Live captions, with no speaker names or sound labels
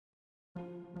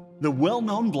The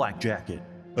well-known black jacket,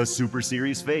 a super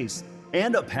serious face,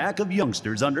 and a pack of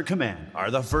youngsters under command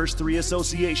are the first three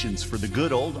associations for the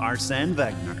good old Arsène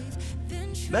Wenger.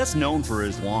 Best known for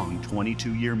his long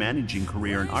 22-year managing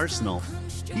career in Arsenal,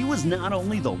 he was not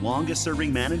only the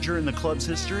longest-serving manager in the club's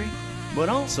history, but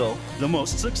also the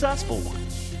most successful one.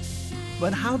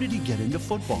 But how did he get into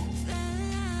football?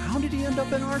 How did he end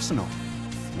up in Arsenal?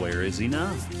 Where is he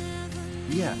now?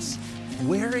 Yes,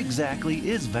 where exactly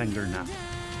is Wenger now?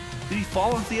 Did he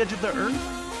fall off the edge of the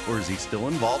earth, or is he still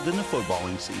involved in the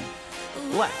footballing scene?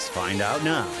 Let's find out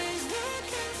now.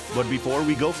 But before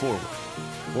we go forward,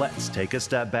 let's take a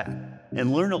step back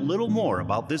and learn a little more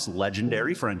about this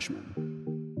legendary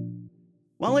Frenchman.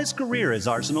 While his career as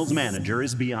Arsenal's manager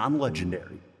is beyond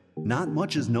legendary, not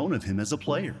much is known of him as a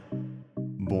player.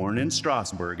 Born in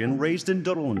Strasbourg and raised in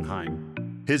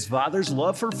Dullenheim, his father's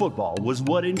love for football was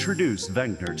what introduced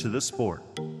Wenger to the sport.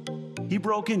 He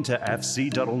broke into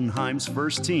FC Dullenheim's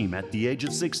first team at the age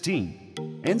of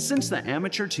 16, and since the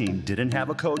amateur team didn't have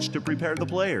a coach to prepare the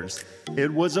players, it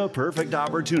was a perfect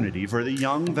opportunity for the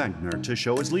young Wenger to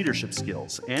show his leadership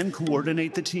skills and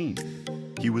coordinate the team.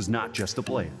 He was not just a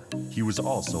player, he was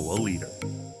also a leader.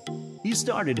 He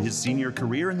started his senior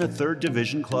career in the 3rd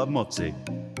Division club Mutze.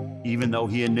 Even though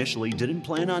he initially didn't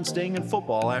plan on staying in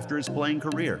football after his playing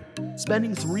career,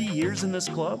 spending 3 years in this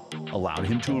club allowed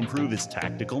him to improve his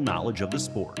tactical knowledge of the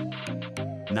sport.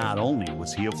 Not only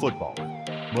was he a footballer,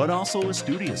 but also a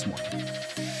studious one.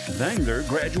 Wenger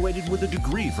graduated with a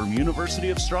degree from University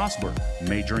of Strasbourg,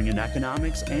 majoring in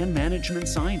economics and management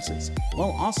sciences,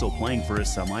 while also playing for a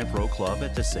semi-pro club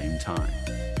at the same time.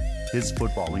 His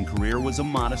footballing career was a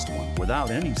modest one without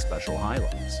any special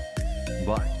highlights.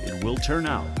 But it will turn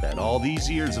out that all these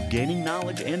years of gaining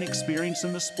knowledge and experience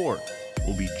in the sport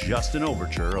will be just an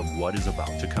overture of what is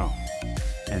about to come.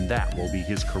 And that will be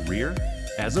his career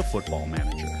as a football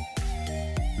manager.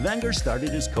 Wenger started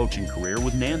his coaching career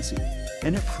with Nancy,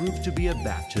 and it proved to be a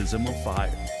baptism of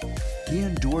fire. He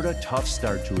endured a tough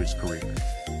start to his career,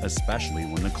 especially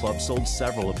when the club sold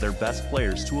several of their best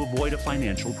players to avoid a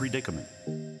financial predicament.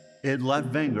 It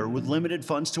left Wenger with limited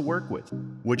funds to work with,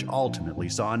 which ultimately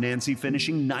saw Nancy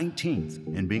finishing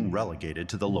 19th and being relegated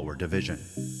to the lower division.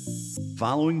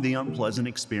 Following the unpleasant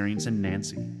experience in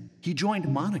Nancy, he joined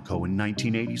Monaco in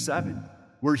 1987,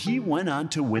 where he went on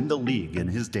to win the league in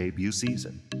his debut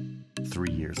season.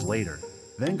 3 years later,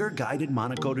 Wenger guided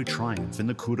Monaco to triumph in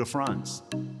the Coupe de France,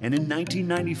 and in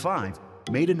 1995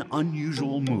 made an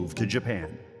unusual move to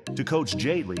Japan to coach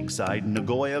J-League side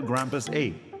Nagoya Grampus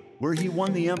 8, where he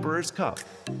won the Emperor's Cup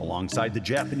alongside the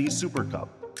Japanese Super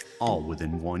Cup, all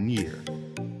within 1 year.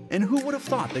 And who would have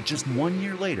thought that just 1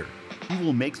 year later, he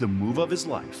will make the move of his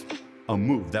life, a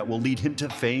move that will lead him to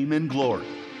fame and glory,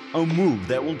 a move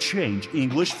that will change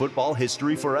English football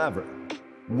history forever.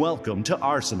 Welcome to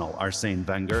Arsenal, Arsène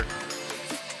Wenger.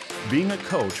 Being a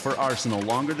coach for Arsenal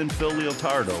longer than Phil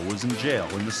Leotardo was in jail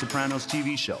in the Sopranos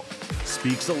TV show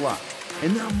speaks a lot,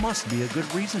 and there must be a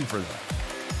good reason for that.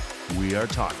 We are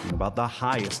talking about the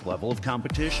highest level of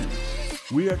competition.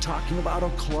 We are talking about a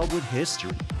club with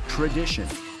history, tradition,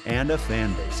 and a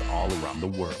fan base all around the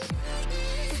world.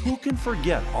 Who can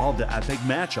forget all the epic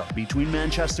matchup between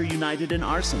Manchester United and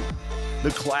Arsenal?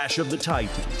 The clash of the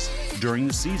Titans during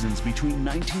the seasons between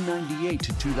 1998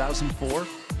 to 2004,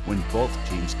 when both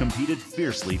teams competed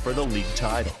fiercely for the league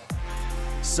title.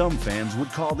 Some fans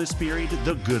would call this period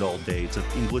the good old days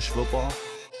of English football,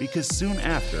 because soon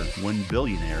after, when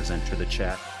billionaires enter the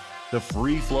chat, the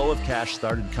free flow of cash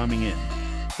started coming in.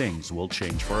 Things will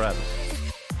change forever.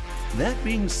 That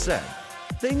being said,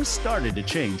 things started to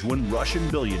change when Russian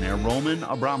billionaire Roman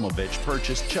Abramovich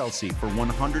purchased Chelsea for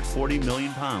 £140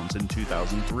 million in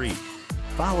 2003,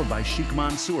 followed by Sheikh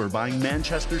Mansour buying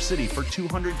Manchester City for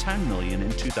 £210 million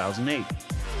in 2008.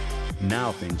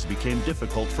 Now things became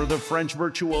difficult for the French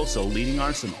virtuoso leading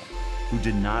Arsenal, who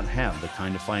did not have the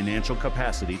kind of financial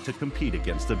capacity to compete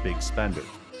against the big spender.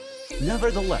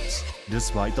 Nevertheless,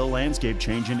 despite the landscape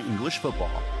change in English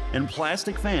football and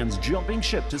plastic fans jumping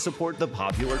ship to support the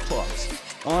popular clubs,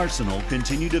 Arsenal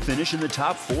continued to finish in the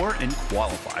top 4 and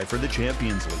qualify for the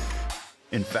Champions League.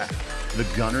 In fact, the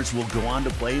Gunners will go on to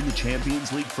play in the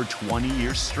Champions League for 20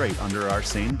 years straight under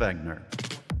Arsène Wenger.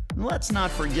 Let's not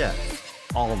forget,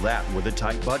 all of that with a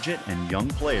tight budget and young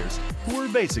players who were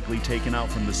basically taken out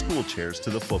from the school chairs to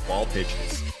the football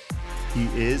pitches. He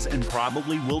is and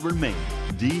probably will remain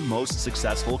the most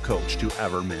successful coach to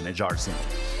ever manage Arsenal.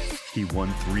 He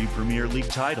won 3 Premier League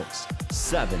titles,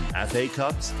 7 FA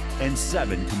Cups, and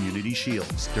 7 Community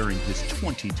Shields during his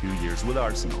 22 years with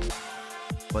Arsenal.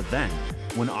 But then,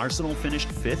 when Arsenal finished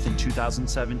 5th in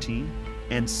 2017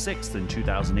 and 6th in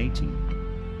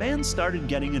 2018, fans started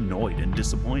getting annoyed and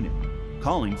disappointed,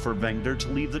 calling for Wenger to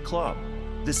leave the club.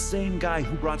 The same guy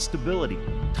who brought stability,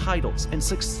 titles, and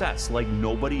success like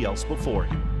nobody else before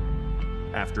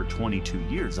him. After 22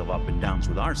 years of up and downs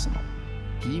with Arsenal,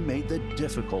 he made the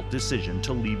difficult decision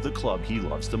to leave the club he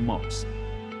loves the most.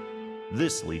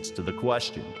 This leads to the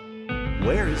question,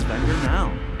 where is Wenger now?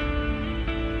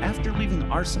 After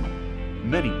leaving Arsenal,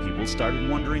 many people started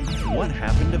wondering what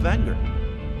happened to Wenger.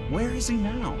 Where is he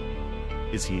now?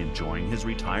 Is he enjoying his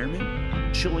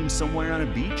retirement, chilling somewhere on a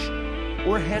beach?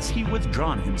 Or has he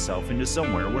withdrawn himself into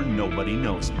somewhere where nobody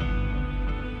knows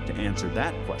him? To answer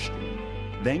that question,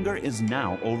 Wenger is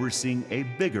now overseeing a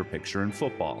bigger picture in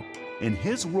football in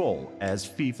his role as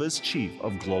FIFA's Chief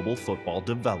of Global Football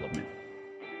Development.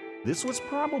 This was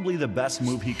probably the best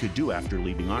move he could do after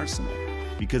leaving Arsenal,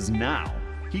 because now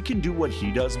he can do what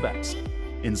he does best,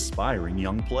 inspiring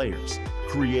young players,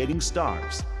 creating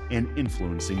stars, and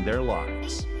influencing their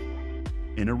lives.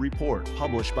 In a report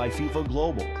published by FIFA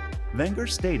Global, Wenger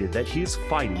stated that he is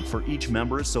fighting for each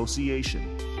member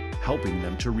association, helping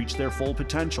them to reach their full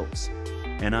potentials,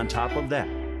 and on top of that,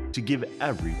 to give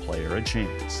every player a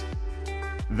chance.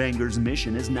 Wenger's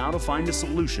mission is now to find a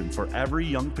solution for every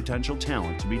young potential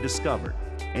talent to be discovered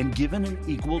and given an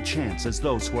equal chance as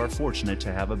those who are fortunate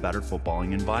to have a better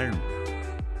footballing environment.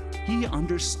 He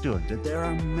understood that there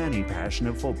are many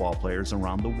passionate football players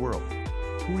around the world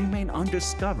who remain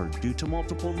undiscovered due to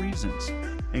multiple reasons,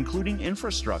 including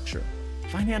infrastructure,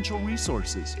 financial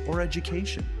resources, or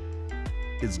education.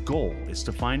 His goal is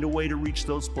to find a way to reach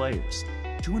those players,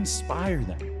 to inspire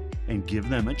them, and give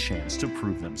them a chance to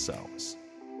prove themselves.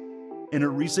 In a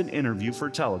recent interview for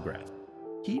Telegraph,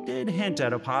 he did hint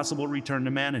at a possible return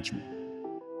to management.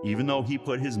 Even though he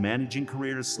put his managing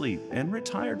career to sleep and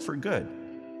retired for good,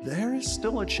 there is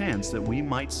still a chance that we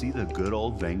might see the good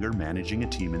old Wenger managing a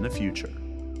team in the future.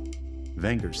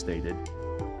 Wenger stated,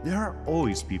 "There are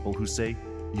always people who say,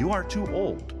 'You are too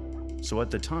old.' So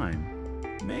at the time,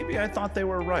 maybe I thought they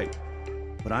were right.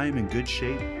 But I am in good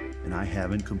shape and I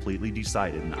haven't completely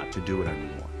decided not to do it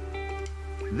anymore."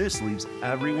 This leaves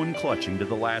everyone clutching to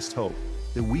the last hope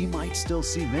that we might still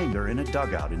see Wenger in a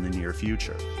dugout in the near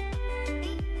future.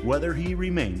 Whether he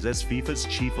remains as FIFA's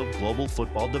Chief of Global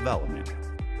Football Development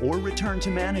or return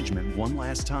to management one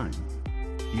last time,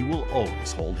 he will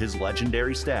always hold his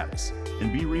legendary status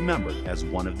and be remembered as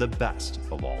one of the best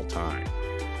of all time.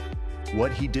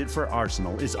 What he did for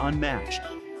Arsenal is unmatched,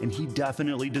 and he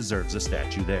definitely deserves a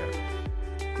statue there.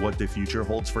 What the future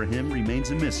holds for him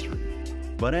remains a mystery,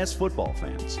 but as football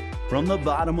fans, from the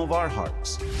bottom of our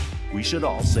hearts, we should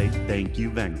all say thank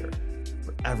you, Wenger,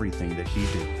 for everything that he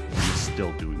did and is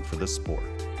still doing for the sport.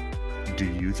 Do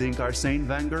you think Arsene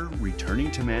Wenger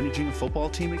returning to managing a football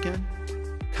team again?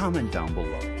 Comment down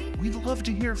below. We'd love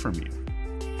to hear from you.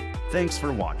 Thanks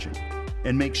for watching,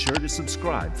 and make sure to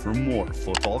subscribe for more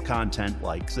football content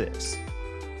like this.